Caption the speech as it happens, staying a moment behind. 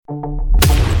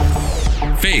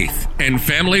Faith and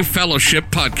Family Fellowship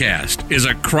Podcast is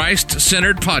a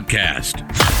Christ-centered podcast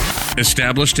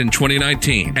established in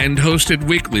 2019 and hosted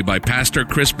weekly by Pastor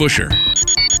Chris Busher,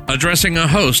 addressing a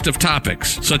host of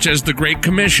topics such as the Great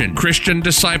Commission, Christian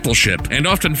discipleship, and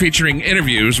often featuring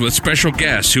interviews with special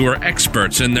guests who are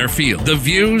experts in their field. The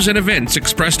views and events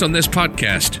expressed on this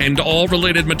podcast and all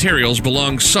related materials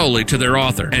belong solely to their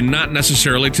author and not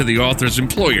necessarily to the author's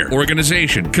employer,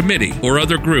 organization, committee, or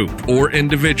other group or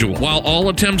individual. While all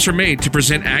attempts are made to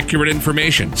present accurate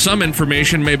information, some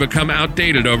information may become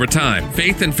outdated over time.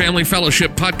 Faith and Family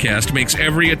Fellowship Podcast makes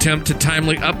every attempt to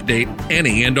timely update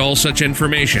any and all such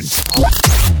information.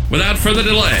 Without further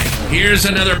delay, here's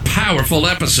another powerful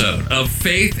episode of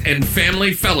Faith and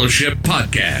Family Fellowship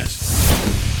Podcast.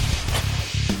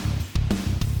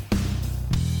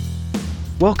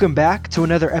 Welcome back to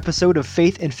another episode of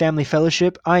Faith and Family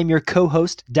Fellowship. I'm your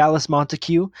co-host, Dallas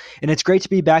Montague, and it's great to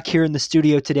be back here in the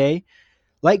studio today.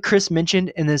 Like Chris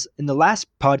mentioned in the last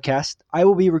podcast, I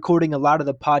will be recording a lot of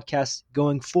the podcasts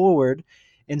going forward.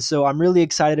 And so I'm really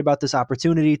excited about this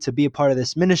opportunity to be a part of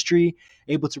this ministry,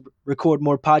 able to record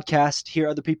more podcasts, hear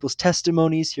other people's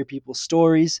testimonies, hear people's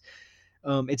stories.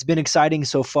 It's been exciting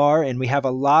so far, and we have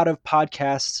a lot of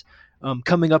podcasts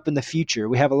coming up in the future.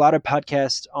 We have a lot of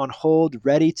podcasts on hold,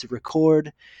 ready to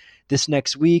record this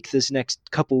next week, this next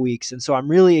couple weeks. And so I'm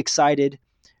really excited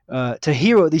to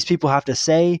hear what these people have to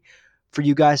say, for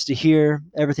you guys to hear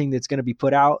everything that's going to be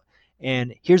put out.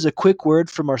 And here's a quick word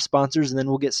from our sponsors, and then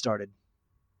we'll get started.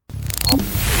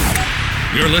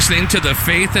 You're listening to the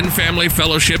Faith and Family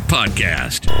Fellowship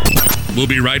Podcast. We'll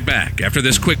be right back after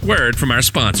this quick word from our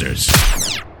sponsors.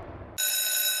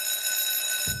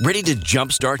 Ready to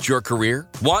jumpstart your career?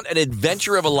 Want an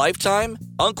adventure of a lifetime?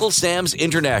 Uncle Sam's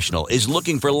International is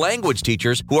looking for language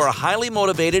teachers who are highly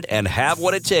motivated and have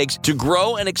what it takes to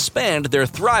grow and expand their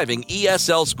thriving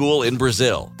ESL school in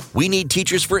Brazil. We need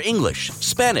teachers for English,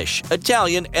 Spanish,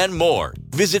 Italian, and more.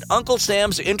 Visit Uncle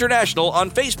Sam's International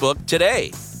on Facebook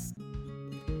today.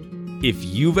 If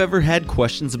you've ever had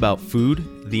questions about food,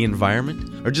 the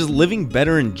environment, or just living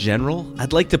better in general,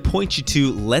 I'd like to point you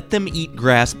to Let Them Eat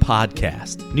Grass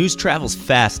podcast. News travels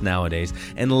fast nowadays,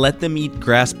 and Let Them Eat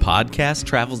Grass podcast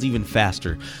travels even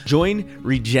faster. Join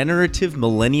regenerative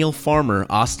millennial farmer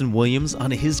Austin Williams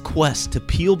on his quest to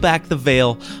peel back the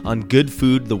veil on good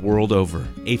food the world over.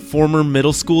 A former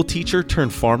middle school teacher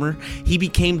turned farmer, he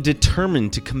became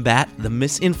determined to combat the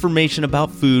misinformation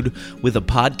about food with a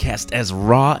podcast as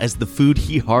raw as the food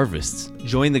he harvests.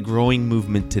 Join the growing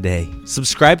movement today.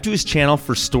 Subscribe to his channel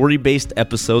for story-based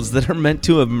episodes that are meant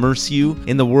to immerse you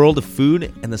in the world of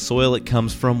food and the soil it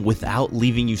comes from without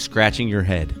leaving you scratching your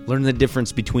head. Learn the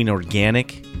difference between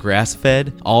organic,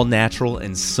 grass-fed, all-natural,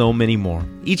 and so many more.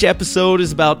 Each episode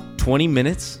is about 20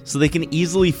 minutes, so they can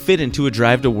easily fit into a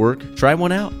drive to work. Try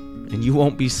one out, and you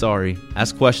won't be sorry.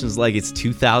 Ask questions like it's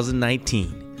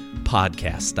 2019,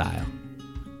 podcast style.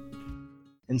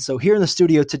 And so here in the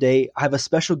studio today, I have a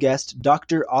special guest,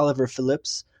 Dr. Oliver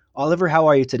Phillips. Oliver, how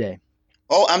are you today?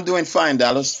 Oh, I'm doing fine,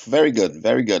 Dallas. Very good,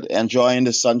 very good. Enjoying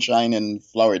the sunshine in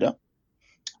Florida.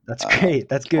 That's great.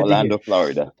 That's good. Orlando,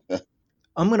 Florida.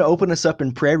 I'm going to open us up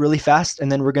in prayer really fast, and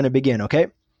then we're going to begin, okay?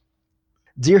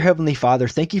 Dear Heavenly Father,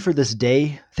 thank you for this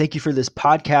day. Thank you for this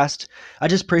podcast. I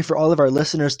just pray for all of our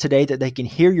listeners today that they can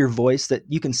hear your voice, that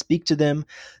you can speak to them,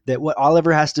 that what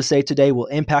Oliver has to say today will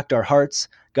impact our hearts.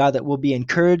 God, that we'll be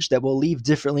encouraged, that we'll leave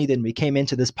differently than we came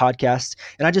into this podcast.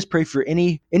 And I just pray for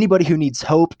anybody who needs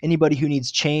hope, anybody who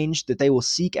needs change, that they will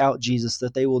seek out Jesus,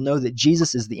 that they will know that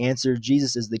Jesus is the answer,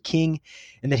 Jesus is the King,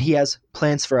 and that he has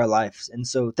plans for our lives. And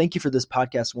so thank you for this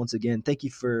podcast once again. Thank you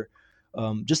for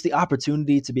just the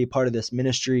opportunity to be a part of this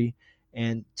ministry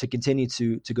and to continue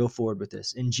to go forward with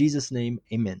this. In Jesus' name,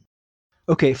 amen.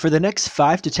 Okay, for the next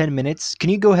 5 to 10 minutes, can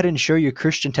you go ahead and share your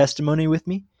Christian testimony with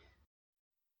me?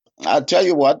 I'll tell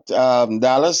you what,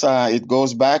 Dallas, it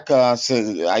goes back.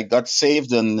 So I got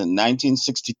saved in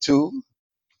 1962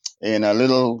 in a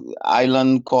little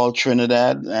island called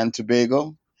Trinidad and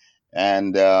Tobago.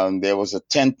 And there was a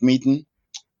tent meeting,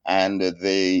 and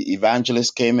the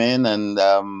evangelist came in. And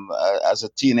as a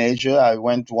teenager, I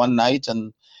went one night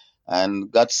and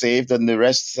got saved, and the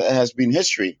rest has been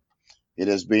history.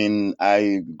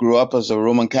 I grew up as a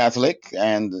Roman Catholic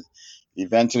and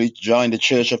eventually joined the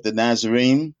Church of the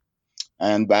Nazarene.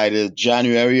 And by the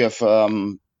January of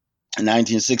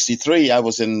 1963, I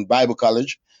was in Bible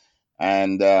college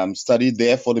and studied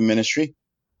there for the ministry.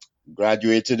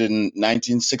 Graduated in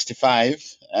 1965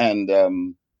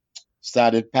 and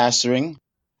started pastoring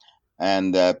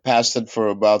and pastored for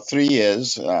about 3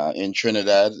 years in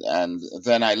Trinidad. And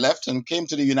then I left and came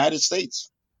to the United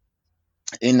States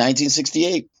in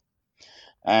 1968.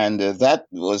 And that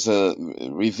was a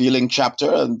revealing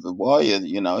chapter. And boy,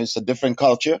 it's a different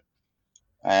culture.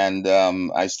 And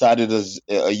I started as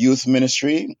a youth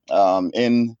ministry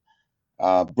in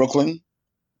Brooklyn,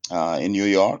 in New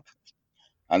York.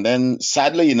 And then,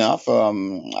 sadly enough,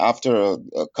 after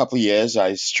a couple of years,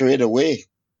 I strayed away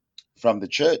from the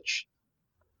church,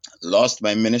 lost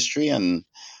my ministry, and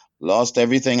lost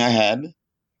everything I had.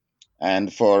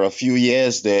 And for a few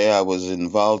years there, I was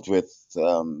involved with,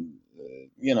 that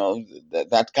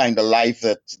kind of life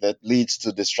that leads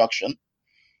to destruction.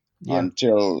 Yeah.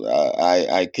 Until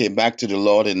I came back to the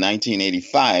Lord in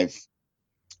 1985.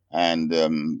 And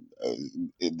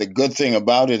the good thing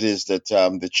about it is that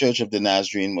the Church of the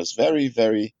Nazarene was very,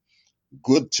 very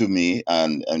good to me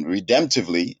and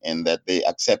redemptively, in that they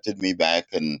accepted me back,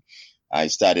 and I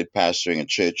started pastoring a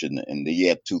church in the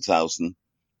year 2000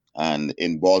 and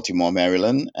in Baltimore,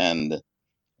 Maryland. And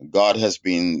God has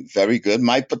been very good.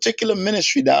 My particular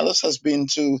ministry, Dallas, has been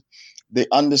to the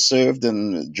underserved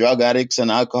and drug addicts and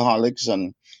alcoholics,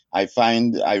 and I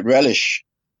find I relish,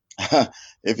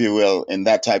 if you will, in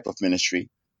that type of ministry.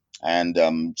 And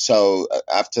so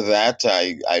after that,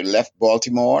 I left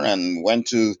Baltimore and went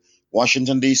to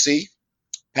Washington, D.C.,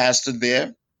 pastored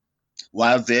there.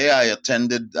 While there, I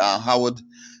attended Howard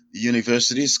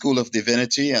University School of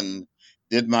Divinity and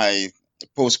did my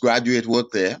postgraduate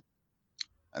work there.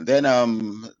 And then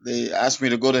they asked me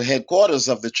to go to headquarters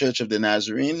of the Church of the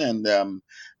Nazarene, and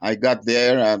I got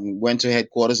there and went to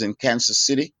headquarters in Kansas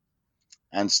City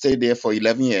and stayed there for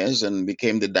 11 years and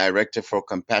became the director for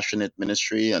compassionate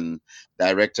ministry and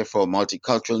director for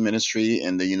multicultural ministry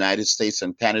in the United States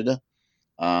and Canada,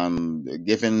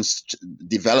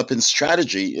 developing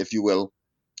strategy, if you will,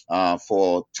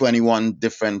 for 21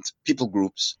 different people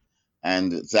groups.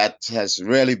 And that has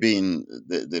really been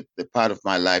the part of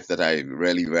my life that I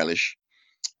really relish.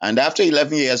 And after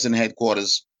 11 years in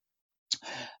headquarters,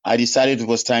 I decided it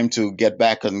was time to get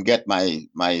back and get my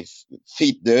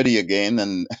feet dirty again.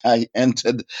 And I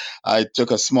took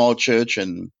a small church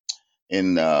in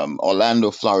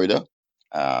Orlando, Florida.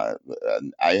 I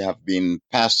have been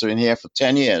pastoring here for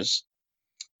 10 years,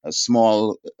 a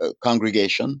small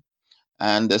congregation.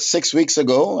 And 6 weeks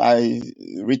ago, I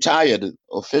retired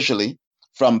officially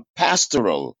from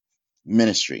pastoral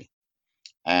ministry.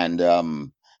 And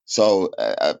so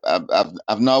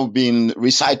I've now been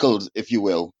recycled, if you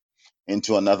will,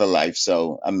 into another life.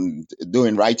 So I'm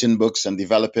doing writing books and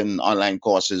developing online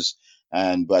courses.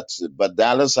 But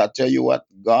Dallas, I tell you what,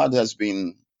 God has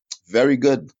been very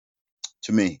good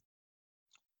to me.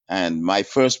 And my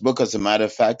first book, as a matter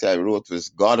of fact, I wrote was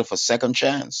God of a Second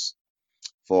Chance.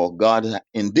 For God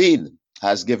indeed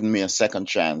has given me a second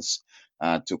chance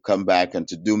to come back and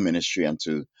to do ministry and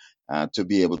to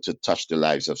be able to touch the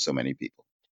lives of so many people.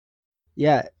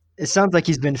 Yeah. It sounds like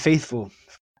he's been faithful.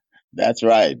 That's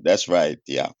right. That's right.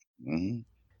 Yeah. Mm-hmm.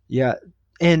 Yeah.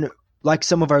 And like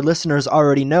some of our listeners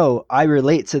already know, I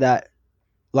relate to that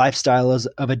lifestyle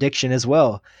of addiction as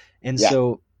well. And Yeah.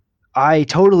 so I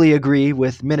totally agree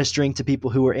with ministering to people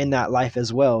who are in that life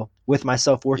as well, with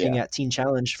myself working Yeah. at Teen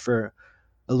Challenge for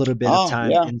a little bit of Oh,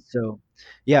 time. yeah. And so,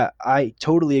 yeah, I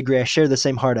totally agree. I share the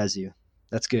same heart as you.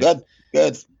 That's good. Good.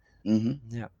 Good.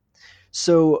 Mm-hmm. Yeah.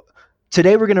 So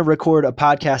today we're going to record a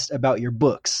podcast about your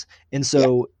books. And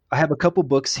so I have a couple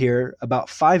books here, about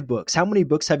 5 books. How many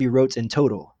books have you wrote in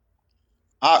total?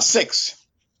 6.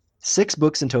 6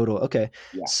 books in total. Okay.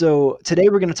 Yeah. So today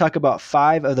we're going to talk about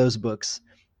 5 of those books.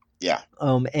 Yeah.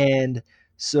 And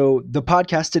so the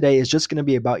podcast today is just going to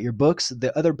be about your books.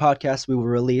 The other podcasts we will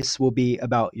release will be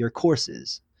about your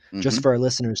courses, just Mm-hmm. for our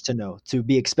listeners to know, to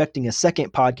be expecting a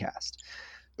second podcast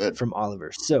Good. from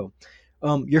Oliver. So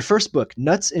your first book,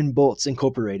 Nuts and Bolts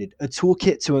Incorporated, a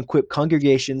toolkit to equip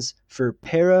congregations for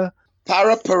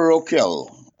Paraparochial.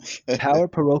 power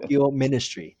parochial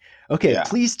ministry. Okay, Yeah.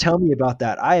 please tell me about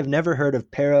that. I have never heard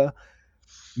of para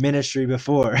ministry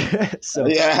before. So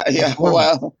Yeah. inform me.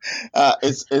 Well,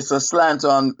 it's a slant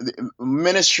on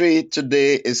ministry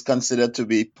today is considered to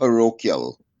be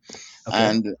parochial. Okay.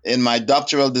 And in my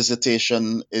doctoral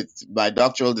dissertation, was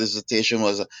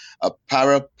a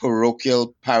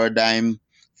paraparochial paradigm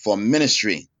for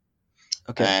ministry.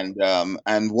 Okay.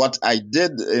 And what I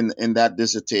did in that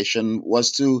dissertation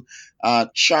was to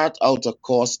chart out a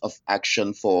course of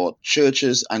action for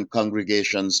churches and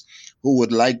congregations who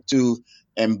would like to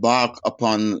embark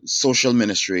upon social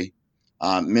ministry,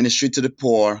 ministry to the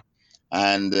poor,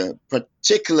 and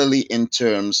particularly in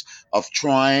terms of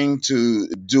trying to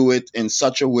do it in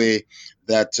such a way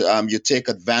that you take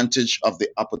advantage of the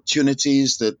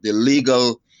opportunities, the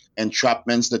legal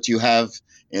entrapments that you have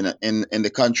in the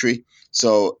country.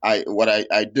 So what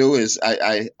I do is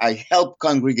I help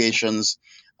congregations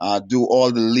do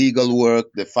all the legal work.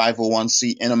 The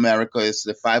 501c in America is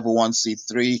the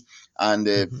 501c3, and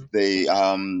the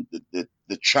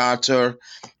charter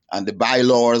and the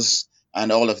bylaws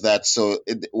and all of that. So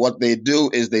what they do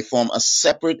is they form a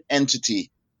separate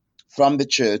entity from the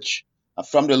church,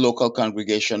 from the local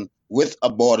congregation, with a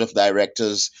board of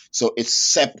directors. So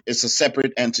it's a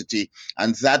separate entity,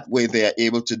 and that way they are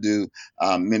able to do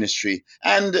ministry.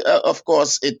 And of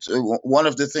course, one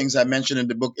of the things I mentioned in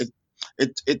the book,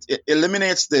 it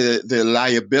eliminates the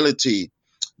liability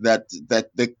that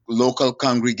the local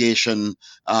congregation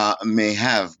may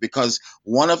have, because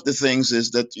one of the things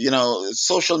is that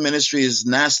social ministry is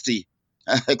nasty.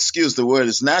 Excuse the word,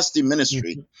 it's nasty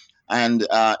ministry. Mm-hmm. And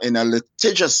in a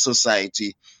litigious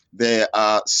society, there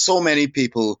are so many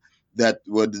people that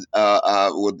would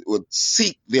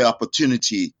seek the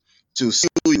opportunity to sue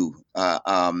you.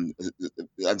 And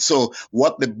so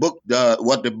what the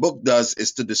book does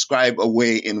is to describe a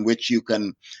way in which you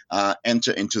can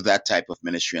enter into that type of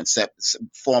ministry and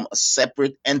form a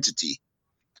separate entity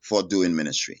for doing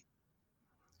ministry.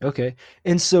 Okay.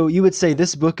 And so you would say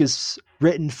this book is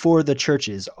written for the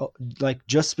churches, like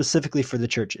just specifically for the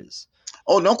churches?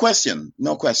 Oh, no question.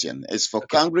 No question. It's for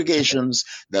congregations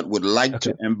that would like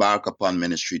to embark upon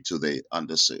ministry to the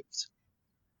underserved.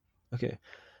 Okay.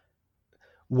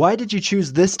 Why did you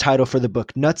choose this title for the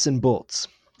book, Nuts and Bolts?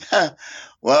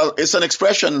 Well, it's an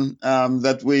expression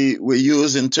that we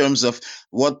use in terms of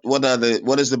what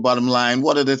is the bottom line?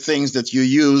 What are the things that you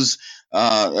use?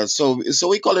 So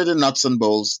we call it the nuts and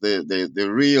bolts, the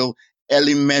real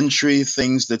elementary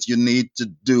things that you need to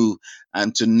do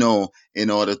and to know in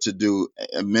order to do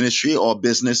a ministry or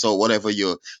business or whatever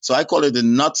so I call it the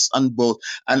nuts and bolts.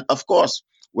 And of course,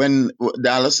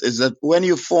 Dallas, is that when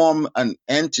you form an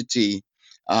entity,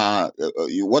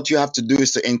 what you have to do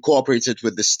is to incorporate it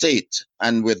with the state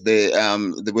and with the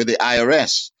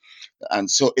IRS,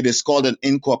 and so it is called an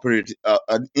incorporated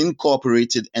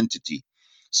entity.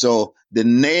 So the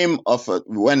name of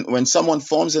when someone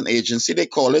forms an agency, they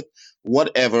call it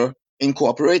whatever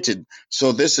incorporated.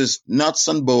 So this is Nuts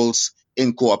and Bolts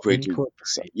Incorporated.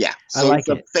 So, yeah. So like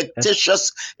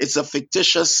it's a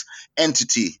fictitious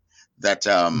entity that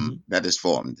that is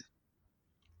formed.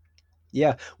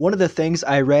 Yeah. One of the things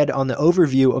I read on the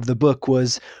overview of the book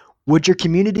was, would your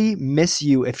community miss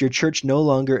you if your church no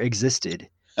longer existed?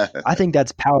 I think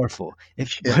that's powerful.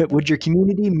 Would your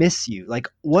community miss you? Like,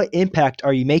 what impact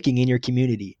are you making in your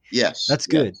community? Yes. That's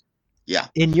good. Yes. Yeah.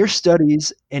 In your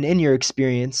studies and in your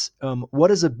experience,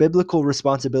 what is a biblical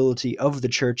responsibility of the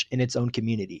church in its own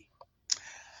community?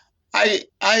 I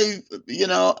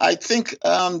think,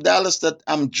 Dallas, that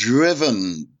I'm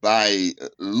driven by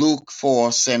Luke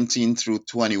 4:17 through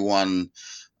 21,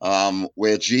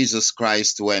 where Jesus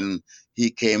Christ, when he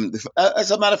came,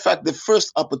 as a matter of fact, the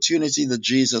first opportunity that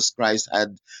Jesus Christ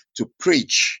had to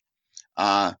preach,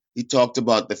 he talked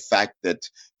about the fact that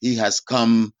he has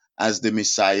come as the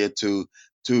Messiah to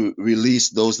release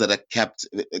those that are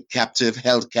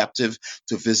held captive,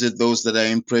 to visit those that are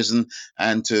in prison,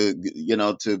 and to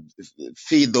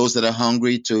feed those that are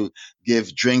hungry, to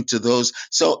give drink to those.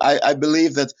 So I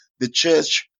believe that the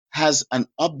church has an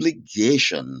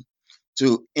obligation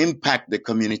to impact the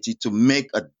community, to make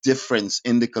a difference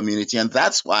in the community. And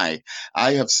that's why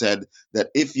I have said that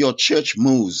if your church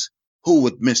moves, who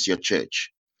would miss your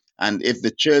church? And if the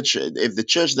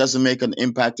church doesn't make an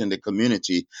impact in the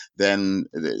community, then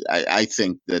I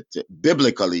think that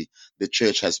biblically the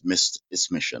church has missed its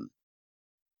mission.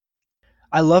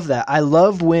 I love that. I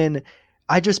love when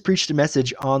I just preached a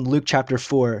message on Luke chapter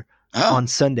 4 on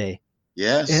Sunday.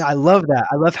 Yes. And I love that.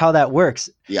 I love how that works.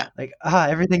 Yeah. Like,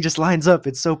 everything just lines up.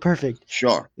 It's so perfect.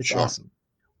 Sure. It's awesome.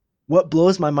 What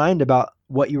blows my mind about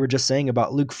what you were just saying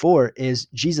about Luke 4 is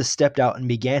Jesus stepped out and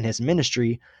began his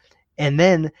ministry. And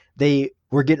then they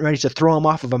were getting ready to throw him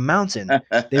off of a mountain.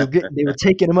 They were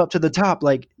taking him up to the top.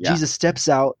 Like, Jesus steps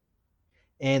out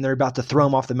and they're about to throw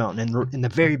him off the mountain in the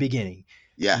very beginning.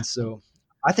 Yeah. And so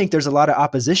I think there's a lot of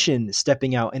opposition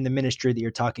stepping out in the ministry that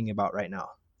you're talking about right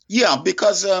now. Yeah,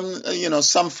 because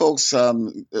some folks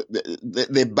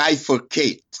they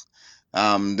bifurcate.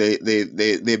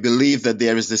 They believe that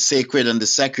there is the sacred and the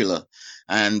secular,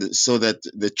 and so that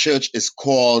the church is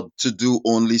called to do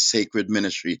only sacred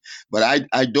ministry. But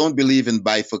I don't believe in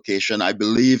bifurcation. I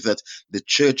believe that the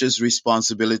church's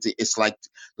responsibility is like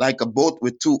a boat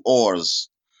with two oars.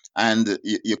 And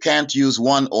you can't use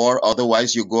one oar,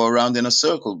 otherwise you go around in a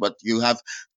circle. But you have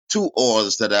two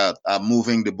oars that are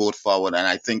moving the boat forward. And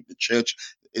I think the church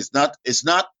is not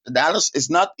Dallas, it's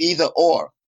not either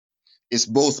or. It's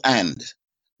both and.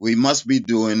 We must be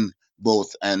doing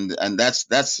both, and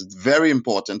that's very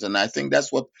important. And I think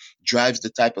that's what drives the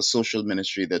type of social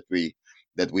ministry that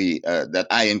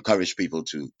I encourage people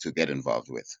to get involved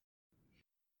with.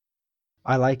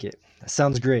 I like it. That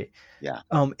sounds great. Yeah.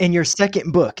 In your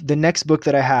second book, the next book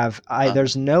that I have,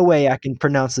 there's no way I can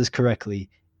pronounce this correctly.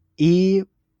 E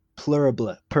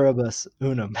pluribus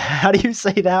unum. How do you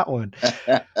say that one?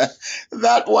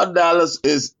 That one, Dallas,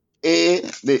 is A.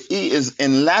 The E is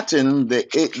in Latin.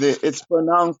 It's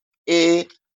pronounced A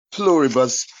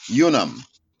pluribus unum.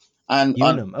 And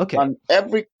Unum. Okay. on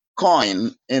every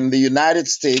coin in the United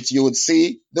States, you would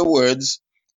see the words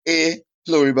A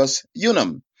pluribus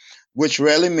unum, which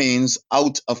really means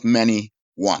out of many,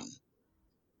 one.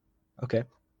 Okay.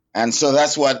 And so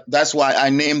that's why I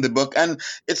named the book, and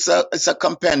it's a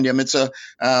compendium. It's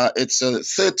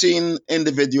 13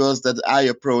 individuals that I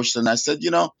approached, and I said,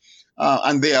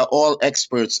 and they are all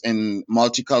experts in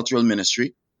multicultural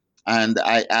ministry, and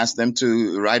I asked them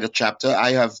to write a chapter.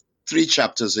 I have 3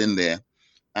 chapters in there,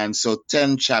 and so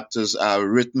 10 chapters are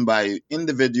written by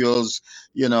individuals,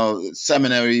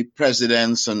 seminary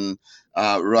presidents, and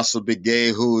Russell B.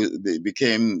 Gay, who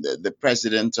became the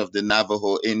president of the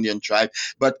Navajo Indian tribe.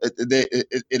 But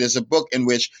it is a book in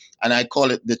which, and I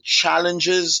call it The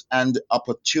Challenges and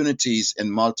Opportunities in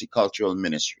Multicultural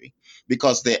Ministry,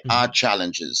 because there are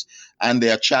challenges, and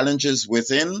there are challenges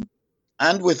within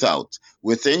and without.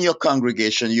 Within your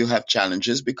congregation, you have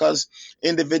challenges because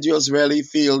individuals really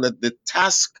feel that the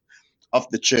task of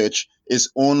the church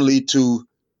is only to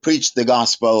preach the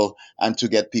gospel and to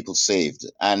get people saved.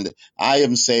 And I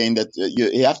am saying that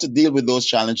you have to deal with those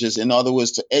challenges. In other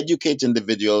words, to educate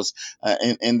individuals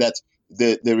in that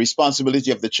the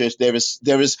responsibility of the church, there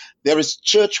is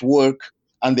church work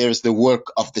and there is the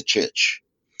work of the church.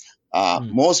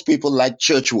 Most people like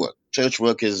church work. Church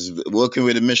work is working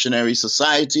with a missionary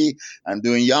society and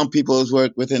doing young people's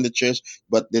work within the church.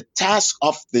 But the task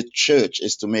of the church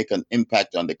is to make an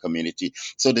impact on the community.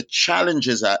 So the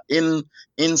challenges are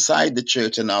inside the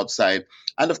church and outside.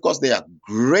 And of course, there are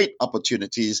great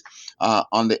opportunities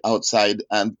on the outside.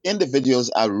 And individuals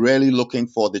are really looking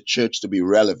for the church to be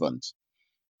relevant.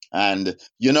 And,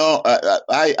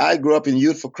 I grew up in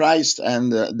Youth for Christ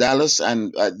and Dallas,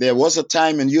 and there was a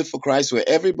time in Youth for Christ where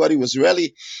everybody was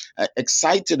really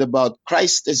excited about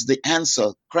Christ is the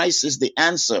answer. Christ is the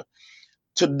answer.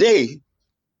 Today,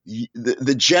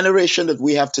 the generation that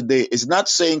we have today is not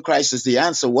saying Christ is the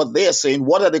answer. What they are saying,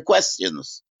 what are the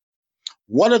questions?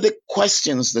 What are the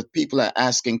questions that people are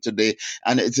asking today?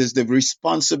 And it is the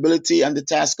responsibility and the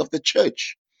task of the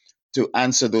church to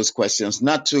answer those questions,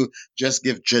 not to just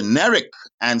give generic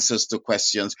answers to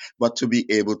questions, but to be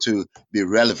able to be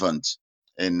relevant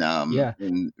in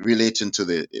relating to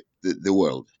the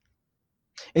world.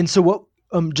 And so what,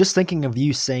 just thinking of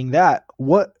you saying that,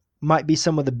 what might be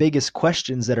some of the biggest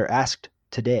questions that are asked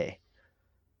today?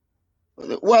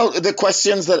 Well, the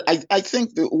questions that I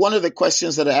think one of the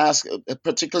questions that are asked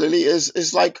particularly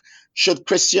is like, should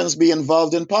Christians be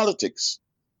involved in politics?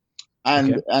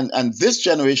 And this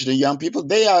generation of young people,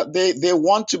 they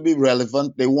want to be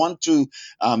relevant. They want to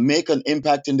make an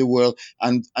impact in the world.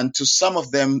 And to some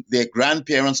of them, their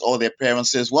grandparents or their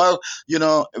parents says, well,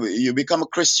 you become a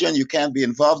Christian, you can't be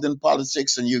involved in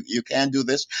politics, and you can't do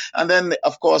this. And then,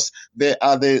 of course, there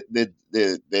are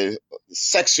the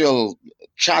sexual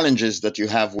challenges that you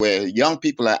have, where young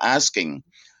people are asking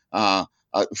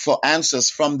for answers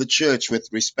from the church with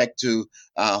respect to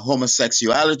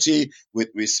homosexuality, with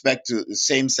respect to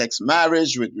same-sex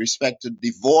marriage, with respect to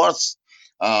divorce,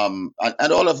 and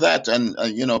all of that. And,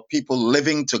 people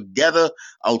living together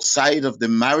outside of the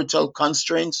marital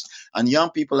constraints. And young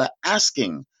people are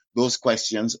asking those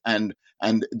questions, and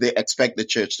they expect the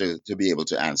church to be able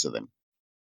to answer them.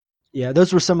 Yeah,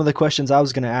 those were some of the questions I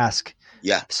was going to ask.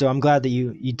 Yeah. So I'm glad that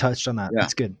you touched on that. Yeah.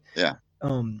 That's good. Yeah.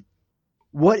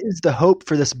 What is the hope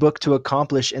for this book to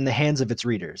accomplish in the hands of its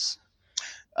readers?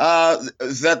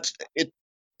 That it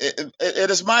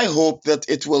is my hope that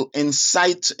it will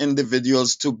incite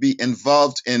individuals to be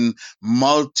involved in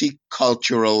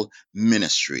multicultural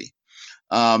ministry.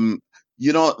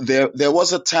 There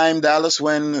was a time, Dallas,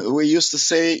 when we used to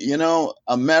say,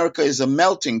 America is a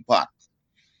melting pot.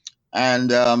 And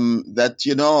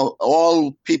that,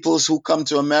 all peoples who come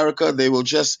to America, they will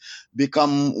just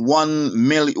become 1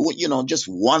 million, just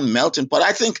one melting pot.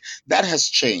 I think that has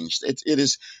changed. It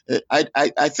is.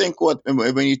 I think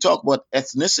when you talk about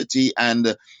ethnicity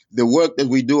and the work that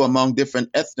we do among different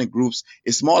ethnic groups,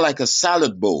 it's more like a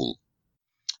salad bowl.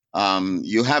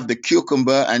 You have the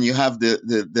cucumber, and you have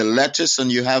the lettuce, and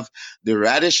you have the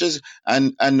radishes,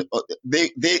 and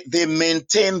they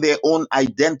maintain their own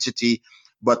identity.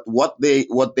 but what they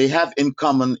have in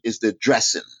common is the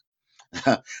dressing.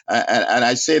 And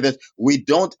I say that we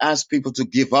don't ask people to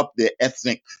give up their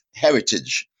ethnic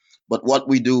heritage. But what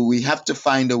we do, we have to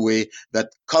find a way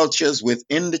that cultures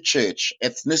within the church,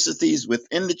 ethnicities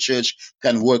within the church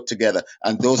can work together.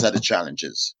 And those are the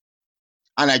challenges.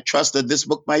 And I trust that this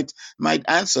book might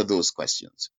answer those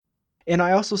questions. And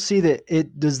I also see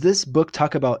that does this book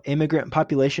talk about immigrant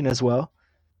population as well?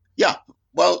 Yeah.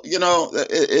 Well,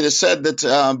 it is said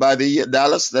that by the year,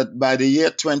 Dallas, that by the year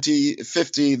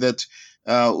 2050, that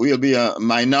we'll be a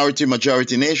majority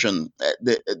nation.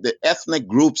 The ethnic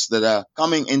groups that are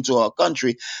coming into our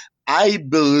country, I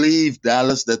believe,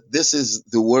 Dallas, that this is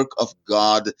the work of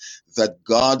God, that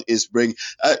God is bringing.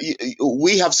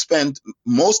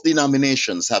 Most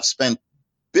denominations have spent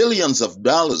billions of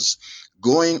dollars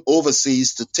going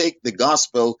overseas to take the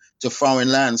gospel to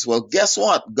foreign lands. Well, guess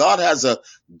what? God has a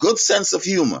good sense of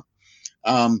humor.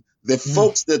 The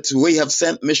folks that we have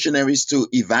sent missionaries to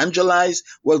evangelize,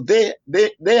 well, they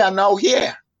are now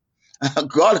here.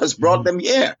 God has brought them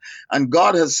here. And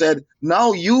God has said,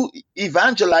 now you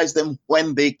evangelize them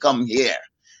when they come here.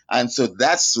 And so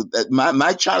that's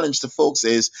my challenge to folks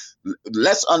is,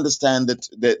 let's understand that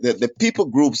the people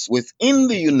groups within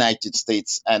the United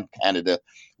States and Canada,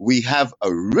 we have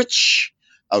a rich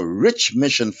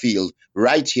mission field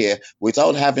right here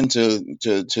without having to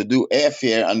do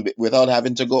airfare and without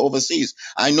having to go overseas.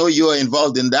 I know you are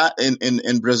involved in that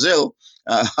in Brazil.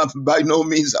 By no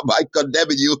means am I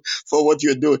condemning you for what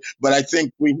you're doing, but I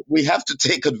think we have to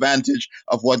take advantage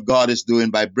of what God is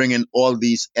doing by bringing all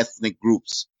these ethnic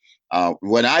groups.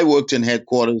 When I worked in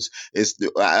headquarters,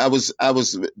 I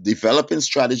was developing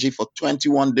strategy for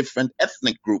 21 different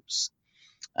ethnic groups.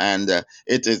 And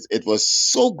it was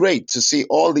so great to see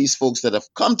all these folks that have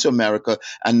come to America,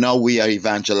 and now we are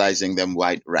evangelizing them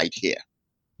right here.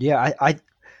 Yeah, I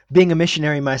being a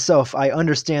missionary myself, I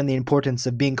understand the importance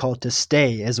of being called to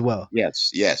stay as well.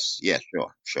 Yes,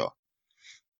 sure.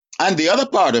 And the other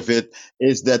part of it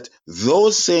is that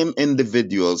those same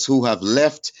individuals who have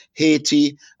left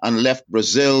Haiti and left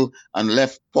Brazil and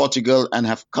left Portugal and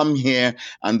have come here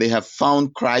and they have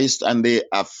found Christ and they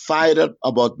are fired up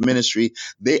about ministry,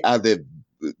 they are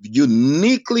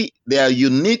uniquely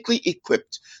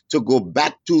equipped to go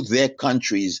back to their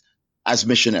countries as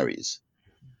missionaries.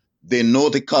 They know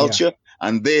the culture,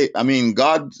 and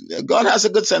God has a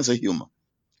good sense of humor.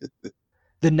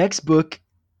 The next book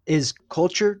is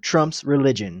Culture Trumps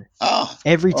Religion.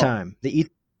 Every time. The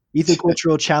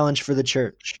Ethocultural Challenge for the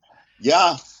Church.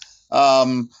 Yeah.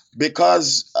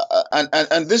 Because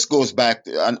and this goes back,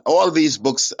 and all these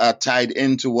books are tied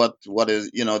into what is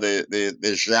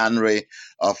the genre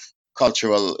of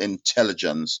cultural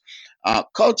intelligence.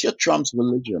 Culture trumps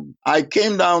religion. I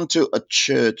came down to a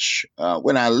church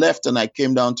when I left, and I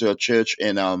came down to a church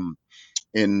in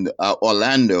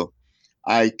Orlando.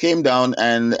 I came down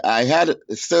and I had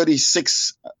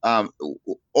 36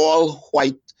 all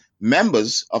white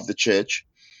members of the church,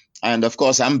 and of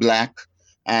course I'm black.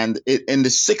 And in the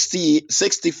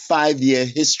 65-year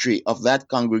history of that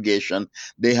congregation,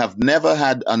 they have never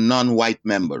had a non-white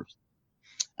member.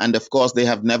 And of course, they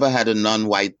have never had a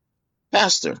non-white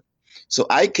pastor. So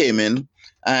I came in,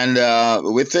 and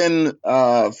within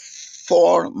 4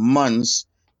 months,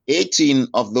 18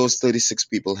 of those 36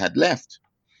 people had left.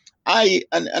 I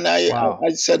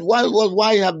said, well,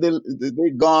 why have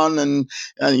they gone? And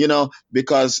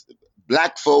because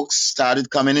black folks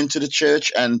started coming into the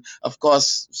church, and of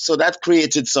course, so that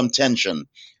created some tension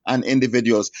on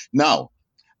individuals. Now,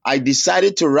 I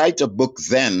decided to write a book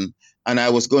then, and I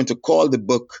was going to call the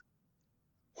book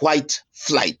White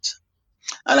Flight.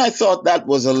 And I thought that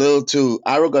was a little too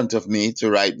arrogant of me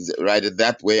to write it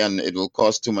that way, and it will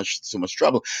cause too much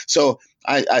trouble. So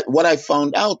what I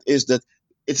found out is that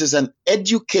it is an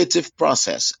educative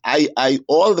process.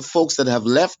 All the folks that have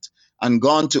left and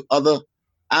gone to other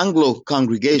Anglo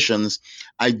congregations,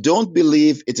 I don't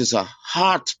believe it is a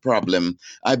heart problem.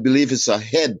 I believe it's a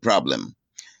head problem.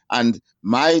 And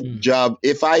my job,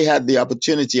 if I had the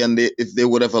opportunity and if they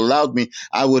would have allowed me,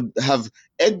 I would have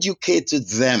educated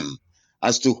them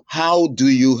as to how do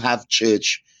you have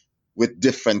church with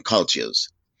different cultures.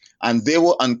 And they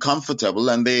were uncomfortable,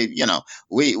 and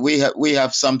we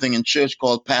have something in church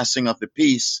called passing of the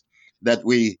peace, that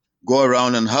we go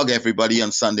around and hug everybody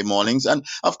on Sunday mornings. And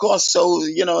of course, so,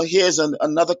 here's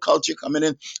another culture coming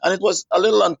in, and it was a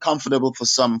little uncomfortable for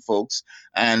some folks.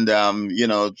 And,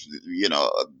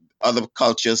 other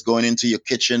cultures going into your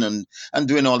kitchen and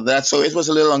doing all that. So it was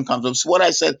a little uncomfortable. So what I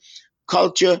said,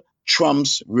 culture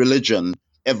trumps religion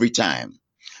every time.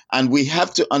 And we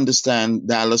have to understand,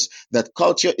 Dallas, that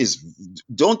culture is,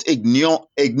 don't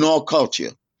ignore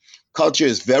culture. Culture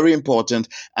is very important.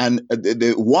 And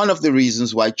one of the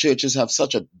reasons why churches have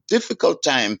such a difficult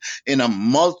time in a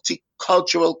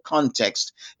multicultural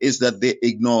context is that they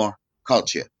ignore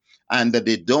culture and that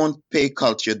they don't pay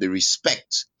culture the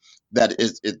respect that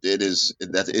it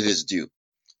is due.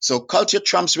 So culture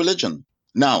trumps religion.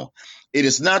 Now, it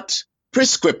is not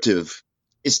prescriptive,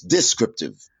 it's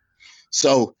descriptive.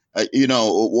 So,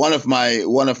 one of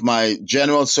my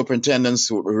general superintendents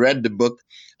read the book,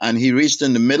 and he reached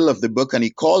in the middle of the book and he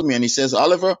called me and he says,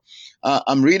 Oliver,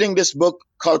 I'm reading this book,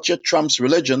 Culture Trumps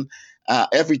Religion,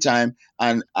 every time.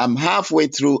 And I'm halfway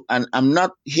through and I'm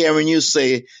not hearing you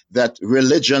say that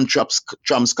religion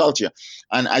trumps culture.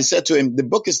 And I said to him, the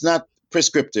book is not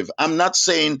prescriptive. I'm not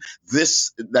saying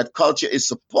that culture is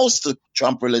supposed to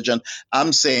trump religion.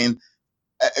 I'm saying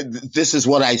this is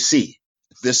what I see.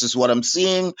 This is what I'm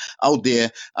seeing out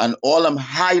there. And all I'm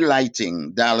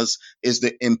highlighting, Dallas, is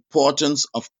the importance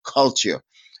of culture.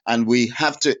 And we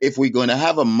have to, if we're going to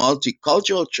have a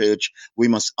multicultural church, we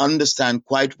must understand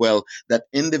quite well that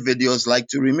individuals like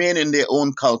to remain in their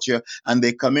own culture and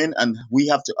they come in and we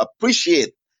have to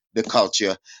appreciate the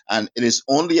culture. And it is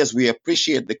only as we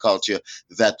appreciate the culture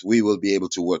that we will be able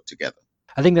to work together.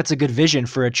 I think that's a good vision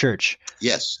for a church.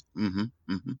 Yes. Mm-hmm,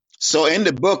 mm-hmm. So in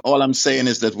the book, all I'm saying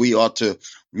is that we ought to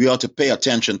pay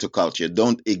attention to culture.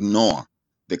 Don't ignore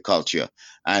the culture.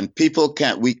 And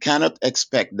we cannot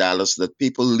expect, Dallas, that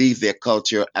people leave their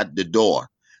culture at the door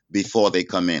before they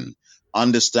come in.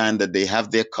 Understand that they have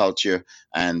their culture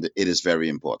and it is very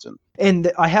important.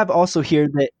 And I have also here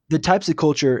that the types of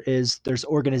culture is there's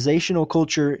organizational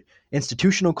culture,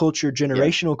 institutional culture,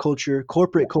 generational culture,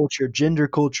 corporate culture, gender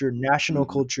culture, national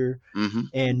culture,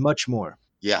 and much more.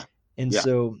 Yeah. And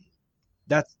so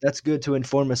that's good to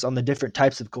inform us on the different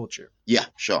types of culture. Yeah,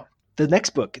 sure. The next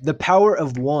book, The Power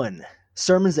of One,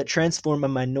 Sermons that Transform a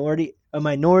Minority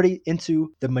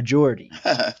into the Majority.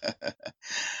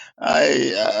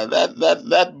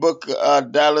 That book,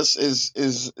 Dallas,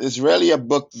 is really a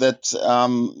book that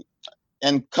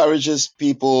encourages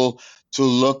people to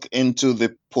look into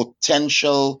the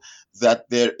potential that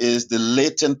there is, the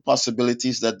latent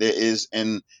possibilities that there is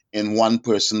in one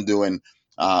person going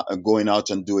out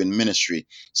and doing ministry.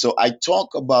 So I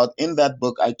talk about, in that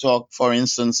book, for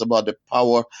instance, about the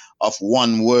power of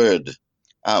one word,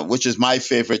 which is my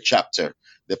favorite chapter,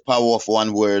 the power of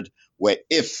one word, where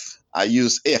I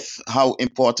use how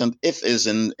important if is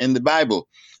in the Bible.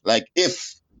 Like,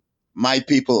 if my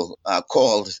people are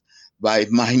called by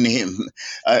my name.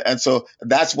 And so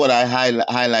that's what I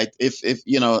highlight. If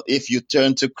you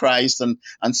turn to Christ.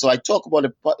 And so I talk about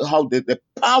how the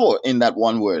power in that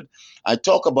one word. I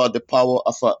talk about the power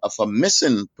of a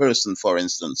missing person, for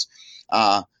instance.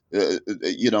 In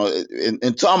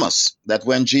Thomas, that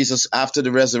when Jesus, after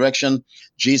the resurrection,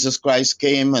 Jesus Christ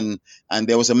came and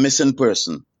there was a missing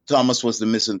person. Thomas was the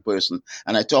missing person.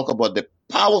 And I talk about the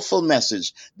powerful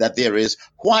message that there is.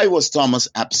 Why was Thomas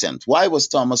absent? Why was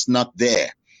Thomas not there?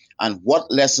 And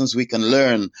what lessons we can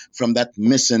learn from that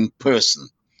missing person.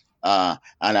 And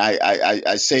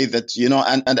I say that,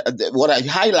 and what I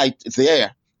highlight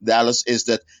there, Dallas, is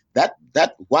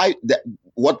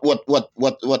what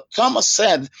Thomas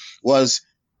said was,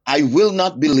 I will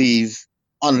not believe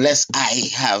unless I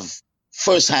have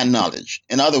first-hand knowledge.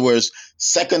 In other words,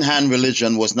 second-hand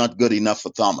religion was not good enough for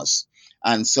Thomas.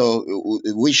 And so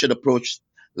we should approach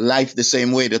life the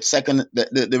same way. That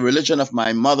the religion of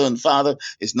my mother and father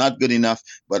is not good enough,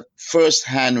 but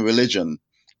first-hand religion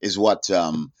is what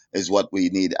we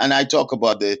need. And I talk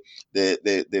about the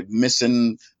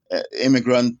missing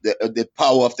immigrant, the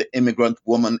power of the immigrant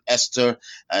woman, Esther,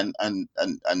 and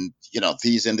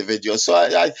these individuals. So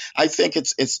I think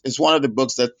it's one of the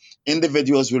books that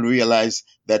individuals will realize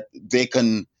that they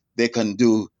can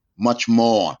do much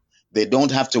more. They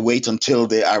don't have to wait until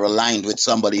they are aligned with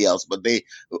somebody else, but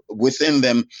within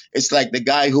them, it's like the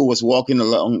guy who was walking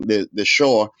along the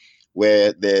shore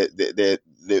where the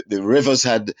rivers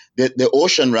the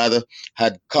ocean rather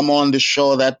had come on the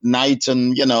shore that night,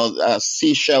 and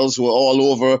seashells were all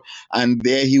over, and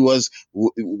there he was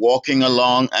walking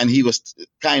along, and he was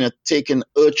kind of taking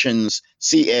urchins,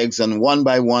 sea eggs, and one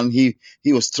by one he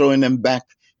was throwing them back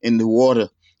in the water,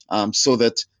 so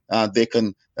that they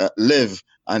can live.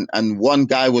 And one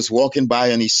guy was walking by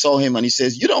and he saw him and he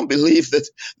says, "You don't believe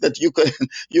that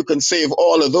you can save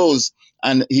all of those?"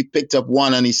 And he picked up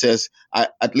one and he says,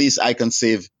 "At least I can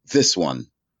save this one,"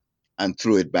 and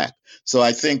threw it back. So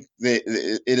I think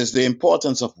it is the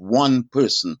importance of one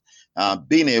person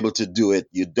being able to do it.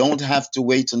 You don't have to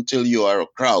wait until you are a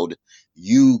crowd.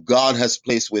 God has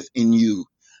placed within you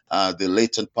the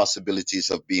latent possibilities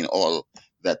of being all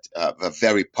that a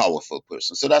very powerful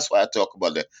person. So that's why I talk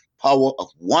about the power of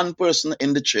one person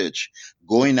in the church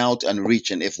going out and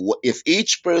reaching. If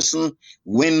each person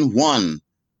win one,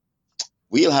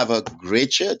 we'll have a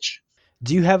great church.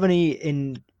 Do you have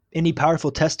any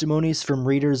powerful testimonies from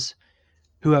readers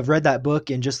who have read that book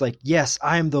and just like, yes,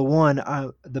 I am the one,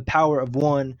 the power of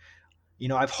one,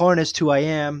 I've harnessed who I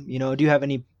am, do you have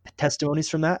any testimonies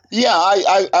from that? Yeah,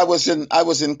 I was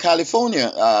in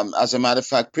California, as a matter of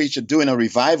fact, preacher doing a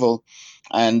revival,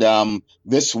 and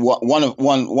this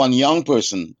one young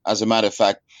person, as a matter of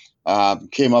fact,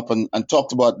 came up and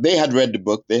talked about, they had read the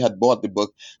book, they had bought the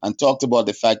book, and talked about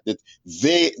the fact that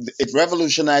it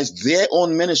revolutionized their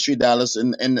own ministry, Dallas,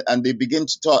 and they begin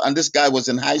to talk, and this guy was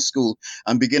in high school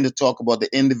and begin to talk about the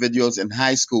individuals in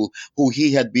high school who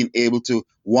he had been able to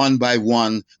one by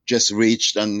one just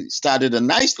reached, and started a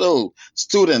nice little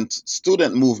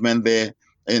student movement there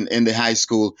in the high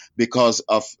school because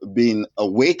of being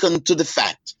awakened to the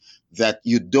fact that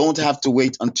you don't have to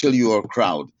wait until you are a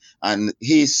crowd. And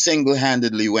he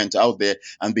single-handedly went out there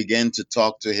and began to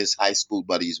talk to his high school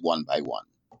buddies one by one.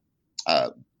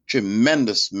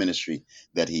 Tremendous ministry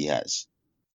that he has.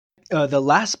 The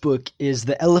last book is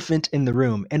The Elephant in the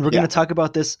Room. And we're going to talk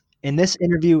about this in this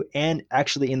interview and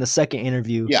actually in the second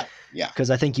interview. Yeah.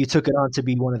 Because I think you took it on to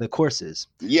be one of the courses.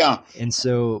 Yeah. And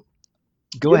so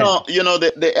go ahead.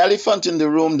 The elephant in the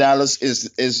room, Dallas, is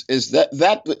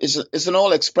an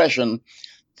old expression.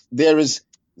 There is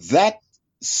that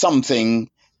something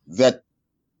that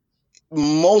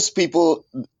most people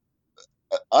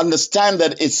understand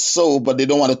that it's so, but they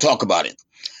don't want to talk about it.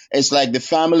 It's like the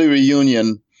family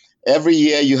reunion. Every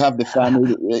year you have a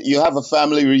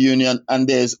family reunion, and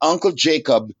there's Uncle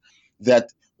Jacob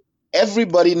that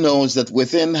everybody knows that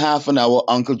within half an hour,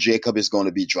 Uncle Jacob is going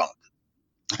to be drunk.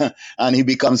 And he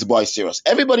becomes boisterous.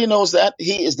 Everybody knows that.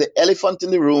 He is the elephant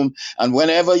in the room. And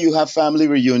whenever you have family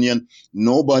reunion,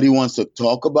 nobody wants to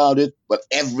talk about it, but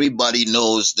everybody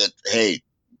knows that, hey,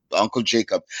 Uncle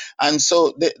Jacob. And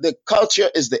so the culture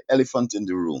is the elephant in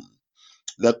the room,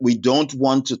 that we don't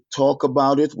want to talk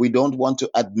about it. We don't want to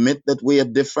admit that we are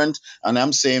different. And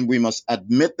I'm saying we must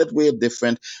admit that we are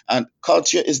different. And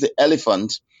culture is the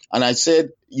elephant. And I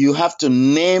said, you have to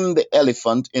name the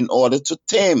elephant in order to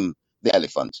tame the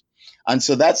elephant. And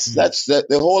so that's the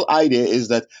whole idea, is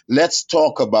that let's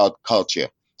talk about culture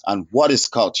and what is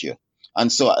culture.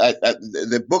 And so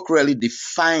the book really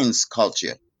defines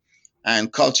culture.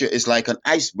 And culture is like an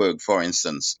iceberg, for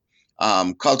instance.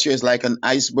 Culture is like an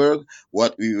iceberg.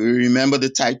 What we remember the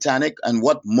Titanic, and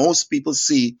what most people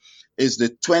see is the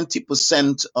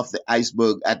 20% of the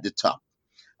iceberg at the top.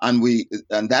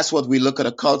 And that's what we look at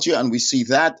a culture, and we see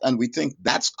that and we think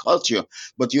that's culture.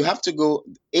 But you have to go,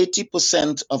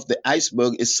 80% of the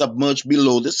iceberg is submerged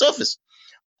below the surface.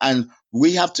 And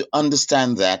we have to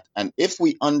understand that. And if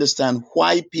we understand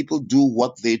why people do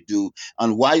what they do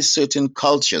and why certain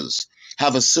cultures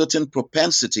have a certain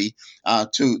propensity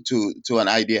to an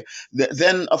idea,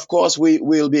 then of course we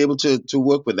will be able to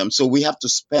work with them. So we have to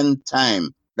spend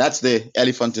time. That's the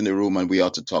elephant in the room, and we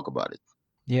ought to talk about it.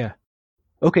 Yeah.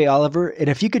 Okay, Oliver, and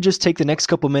if you could just take the next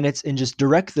couple minutes and just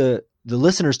direct the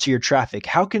listeners to your traffic,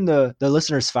 how can the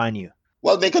listeners find you?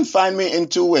 Well, they can find me in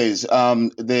two ways. All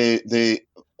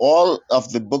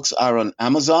of the books are on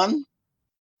Amazon.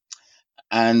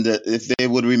 And if they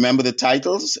would remember the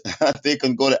titles, they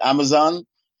can go to Amazon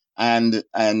and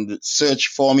search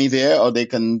for me there, or they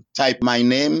can type my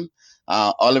name,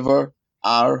 Oliver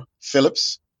R.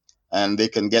 Phillips, and they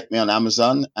can get me on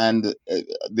Amazon. And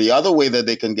the other way that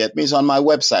they can get me is on my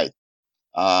website,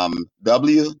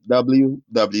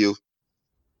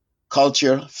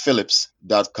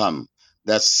 www.culturephillips.com.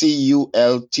 That's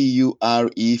CULTURE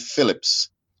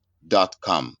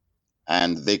Phillips.com.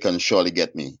 And they can surely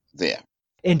get me there.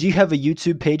 And do you have a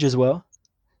YouTube page as well?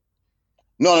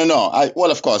 No.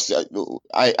 Of course, I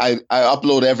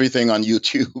upload everything on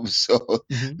YouTube, so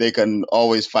they can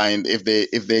always find, if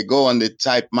they go and they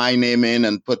type my name in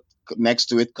and put next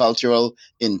to it Cultural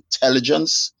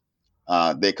Intelligence,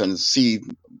 they can see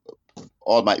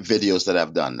all my videos that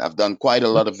I've done. I've done quite a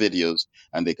lot of videos,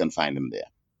 and they can find them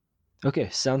there. Okay,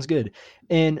 sounds good.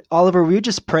 And Oliver, will you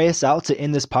just pray us out to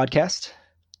end this podcast?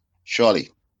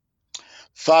 Surely.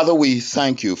 Father, we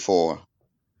thank you for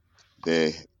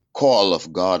the call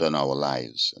of God on our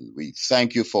lives. And we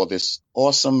thank you for this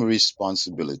awesome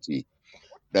responsibility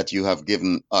that you have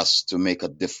given us to make a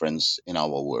difference in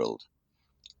our world.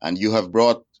 And you have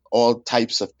brought all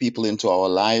types of people into our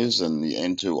lives and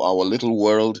into our little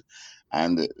world.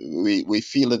 And we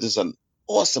feel it is an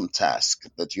awesome task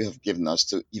that you have given us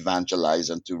to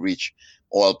evangelize and to reach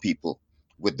all people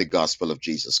with the gospel of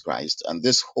Jesus Christ. And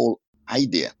this whole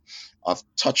idea of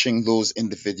touching those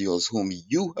individuals whom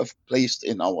you have placed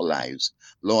in our lives,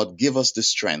 Lord, give us the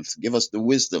strength, give us the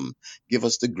wisdom, give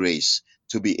us the grace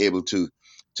to be able to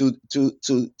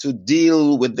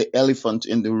deal with the elephant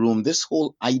in the room, this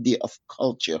whole idea of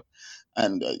culture.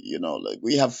 And, like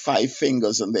we have 5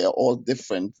 fingers and they are all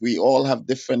different. We all have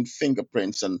different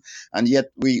fingerprints, and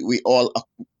yet we all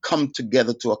come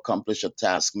together to accomplish a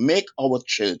task. Make our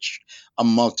church a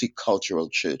multicultural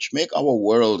church. Make our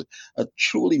world a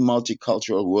truly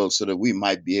multicultural world so that we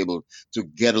might be able to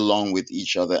get along with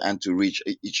each other and to reach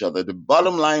each other. The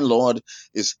bottom line, Lord,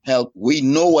 is help. We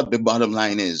know what the bottom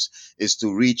line is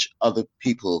to reach other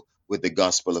people with the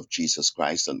gospel of Jesus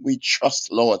Christ. And we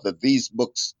trust, Lord, that these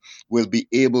books will be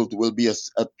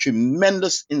a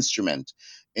tremendous instrument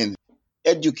in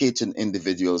educating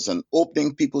individuals and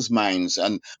opening people's minds.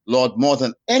 And Lord, more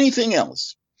than anything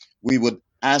else, we would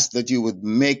ask that you would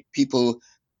make people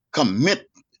commit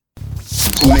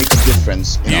to make a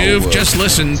difference in our You've world, just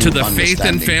listened to the Faith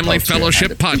and understanding Family culture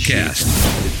Fellowship and appreciating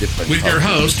podcast the different with your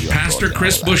cultures host, you have Pastor brought in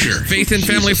Chris our lives. Busher. Faith and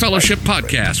Family Jesus Fellowship Christ, we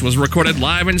pray. podcast was recorded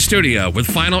live in studio with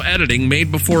final editing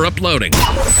made before uploading.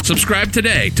 Subscribe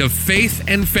today to Faith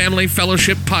and Family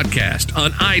Fellowship podcast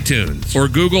on iTunes or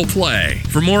Google Play.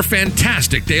 For more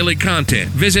fantastic daily content,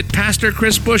 visit Pastor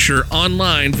Chris Busher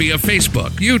online via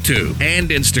Facebook, YouTube, and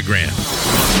Instagram.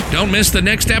 Don't miss the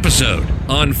next episode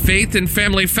on Faith and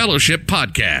Family Fellowship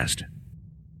podcast.